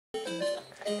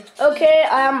Okay,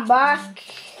 I am back,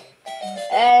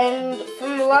 and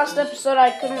from the last episode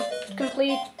I couldn't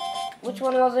complete, which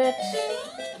one was it?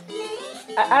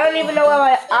 I don't even know where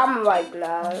I am right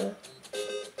now.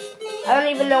 I don't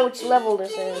even know which level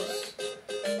this is.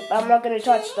 But I'm not gonna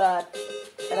touch that,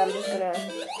 and I'm just gonna...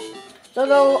 So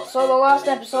the last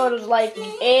episode was like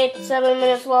 7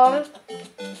 minutes long,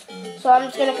 so I'm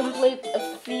just gonna complete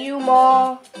a few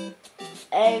more,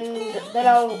 and then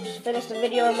I'll finish the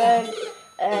video again.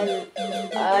 And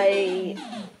I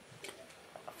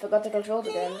forgot the controls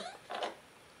again.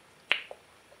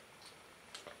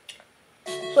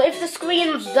 So if the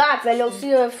screen's dark, then you'll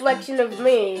see a reflection of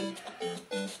me.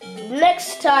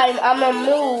 Next time I'm gonna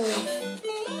move,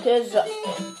 because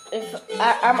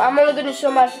I'm only gonna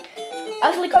show my.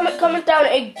 Actually, comment down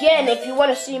again if you want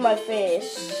to see my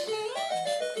face.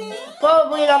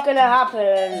 Probably not gonna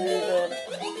happen, but.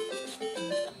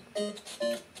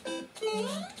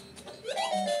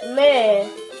 Man,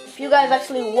 if you guys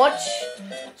actually watch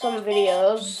some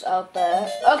videos out there,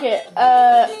 okay.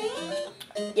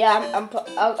 Yeah,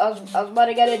 I was about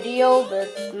to get a deal, but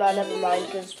no, never mind,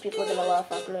 because people are gonna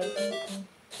laugh at me.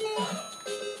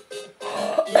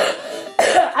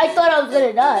 I thought I was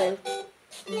gonna die.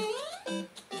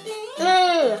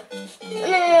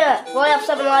 Well, I have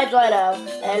 7 lives right now,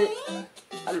 and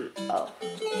oh.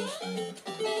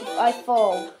 I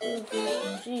fall.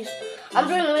 Jeez. I'm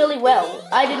doing really well.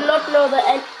 I did not know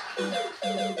that.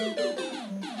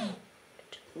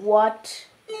 What?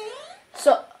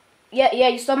 So, yeah,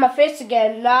 you saw my face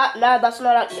again. Nah, that's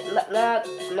not. Nah,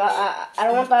 I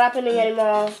don't want that happening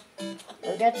anymore.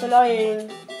 It gets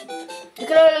annoying. You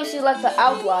can only see like the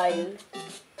outline.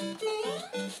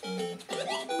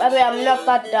 By the way, I'm not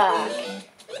that dark.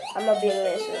 I'm not being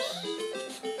racist.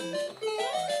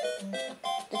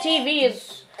 The TV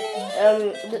is.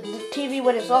 The TV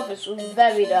when it's off is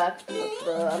very dark,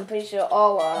 but I'm pretty sure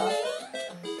all are.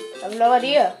 I have no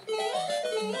idea.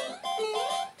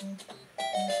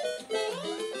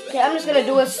 Okay, I'm just gonna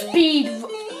do a speed.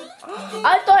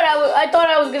 I thought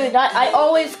I was gonna die. I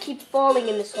always keep falling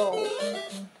in this hole.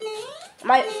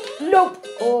 Nope.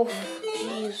 Oh,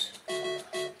 jeez.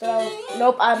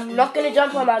 Nope. I'm not gonna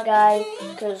jump on that guy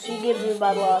because he gives me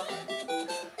bad luck.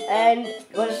 And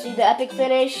you wanna see the epic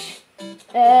finish?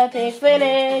 Epic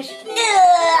finish.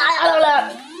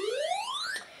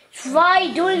 Try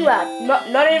doing that.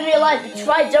 Not in real life. But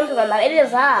try jumping on that. It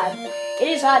is hard. It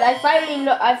is hard. I finally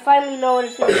know what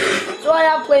it feels. So I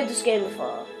have played this game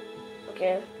before.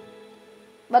 Okay.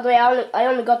 By the way, I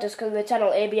only got this because of the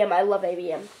channel ABM. I love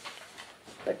ABM.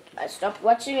 But I stopped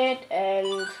watching it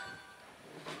and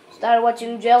started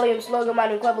watching Jelly and Slogan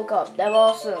Man and Quibble Cop. They're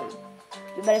awesome.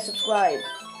 You better subscribe.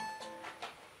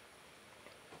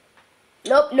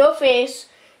 Nope, no face.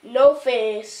 No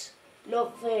face.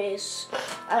 No face.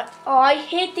 I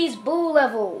hate these boo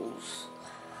levels.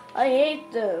 I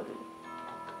hate them.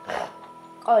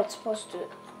 Oh, it's supposed to.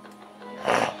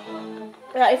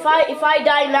 If I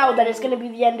die now, then it's gonna be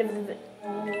the end of the video.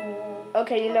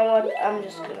 Okay, you know what? I'm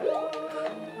just gonna.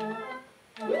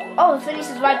 Oh, the finish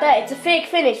is right there. It's a fake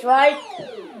finish, right?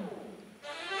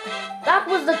 That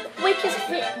was the quickest.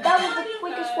 That was the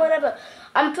quickest one ever.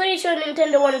 I'm pretty sure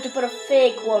Nintendo wanted to put a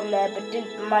fake one there, but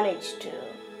didn't manage to.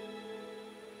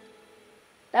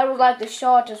 That was like the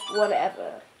shortest one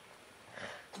ever.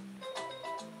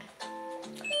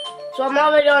 So I'm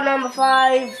already on number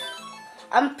 5.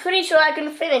 I'm pretty sure I can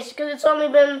finish because it's only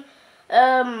been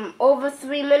over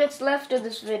 3 minutes left of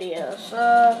this video.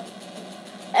 So,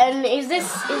 and is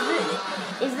this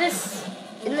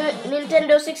in the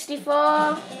Nintendo 64?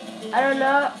 I don't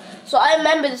know. So I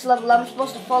remember this level. I'm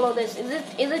supposed to follow this. Is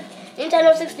it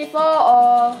Nintendo 64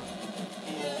 or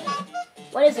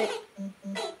what is it?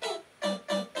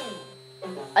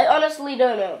 I honestly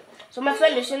don't know. So my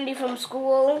friend Shindy from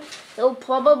school, he'll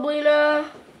probably know.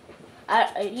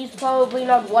 He's probably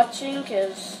not watching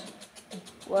because,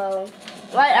 well,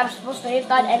 right, I'm supposed to hit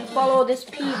that and follow this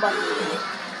P button.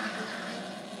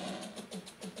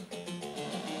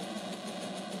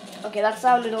 Okay, that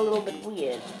sounded a little bit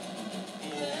weird.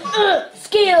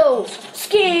 Skills!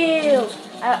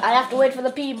 I have to wait for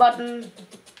the P button.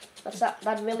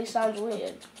 That really sounds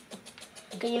weird.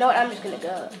 Okay, you know what? I'm just gonna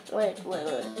go. Wait.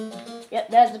 Yep,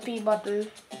 there's the P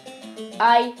button.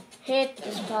 I hit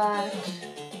this part.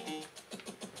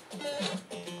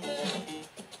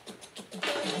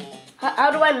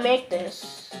 How do I make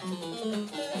this?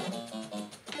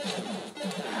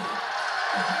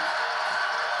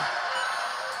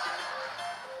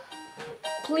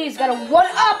 Please, got a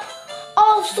 1-up!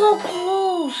 Oh, so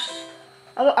close!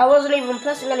 I wasn't even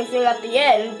pressing anything at the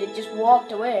end. It just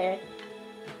walked away.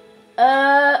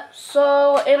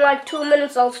 So in like 2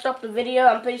 minutes I'll stop the video.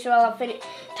 I'm pretty sure I'll have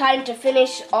time to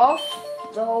finish off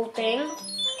the whole thing.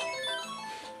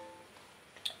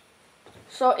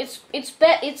 So it's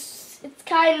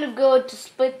kind of good to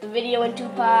split the video in 2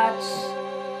 parts.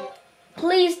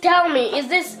 Please tell me, is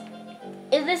this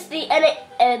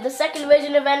the second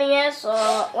version of NES,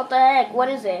 or what the heck? What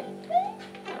is it?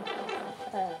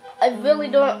 I really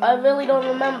don't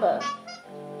remember.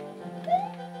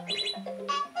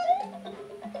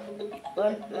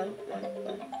 Run.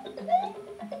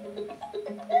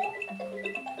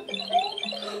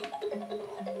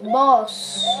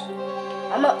 Boss.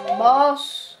 I'm a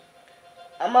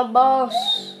boss.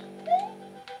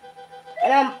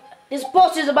 And this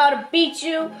boss is about to beat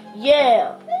you.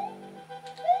 Yeah.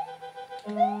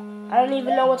 I don't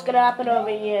even know what's gonna happen over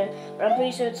here, but I'm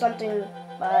pretty sure it's something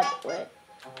bad. Wait.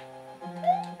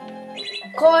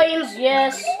 Coins,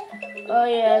 yes. Oh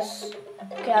yes.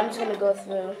 Okay, I'm just gonna go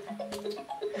through.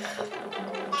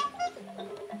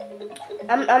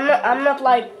 I'm not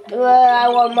like I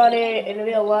want money in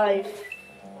real life.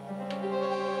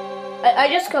 I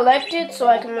just collect it so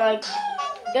I can like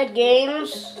get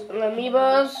games and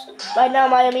amiibos. Right now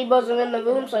my amiibos are in the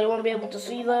room, so you won't be able to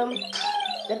see them.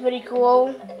 They're pretty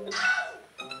cool.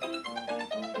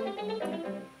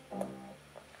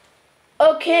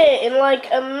 Okay, in like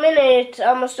a minute,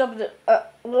 I'm gonna stop the.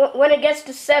 When it gets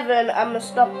to 7, I'm gonna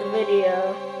stop the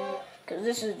video, cause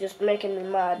this is just making me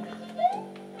mad.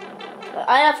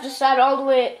 I have to start all the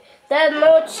way. There are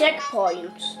no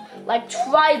checkpoints. Like,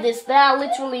 try this. There are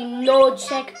literally no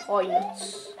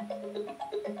checkpoints.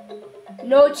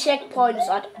 No checkpoints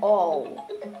at all.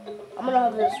 I'm gonna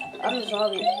have this. I'm just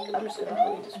gonna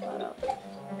hurry this part up.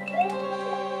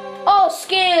 Oh,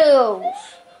 skills!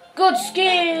 Good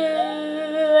skills!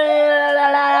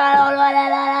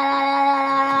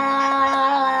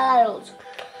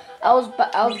 I was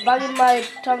banging my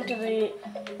tongue to the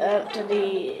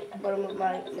bottom of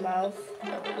my mouth.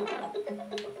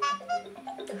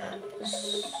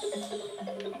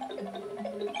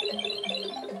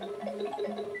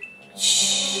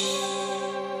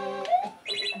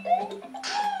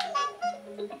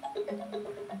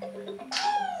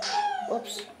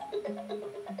 Whoops.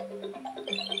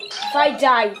 If I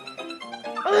die.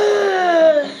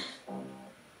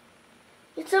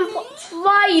 It's important.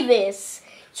 Try this.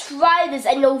 Try this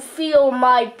and you'll feel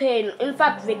my pain. In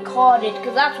fact, record it,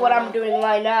 because that's what I'm doing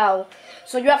right now.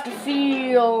 So you have to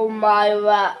feel my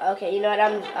okay, you know what,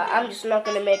 I'm just not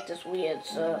gonna make this weird,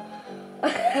 so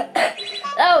that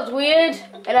was weird,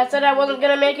 and I said I wasn't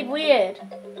gonna make it weird.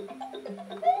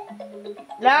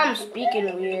 Now I'm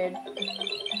speaking weird.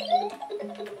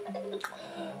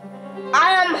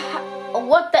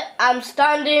 I'm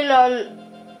standing on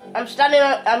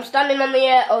the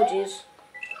air. Oh jeez.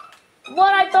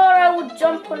 What? I thought I would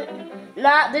jump on it.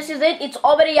 Nah, this is it. It's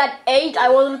already at 8. I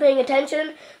wasn't paying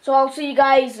attention. So I'll see you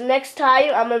guys next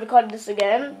time. I'm gonna record this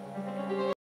again.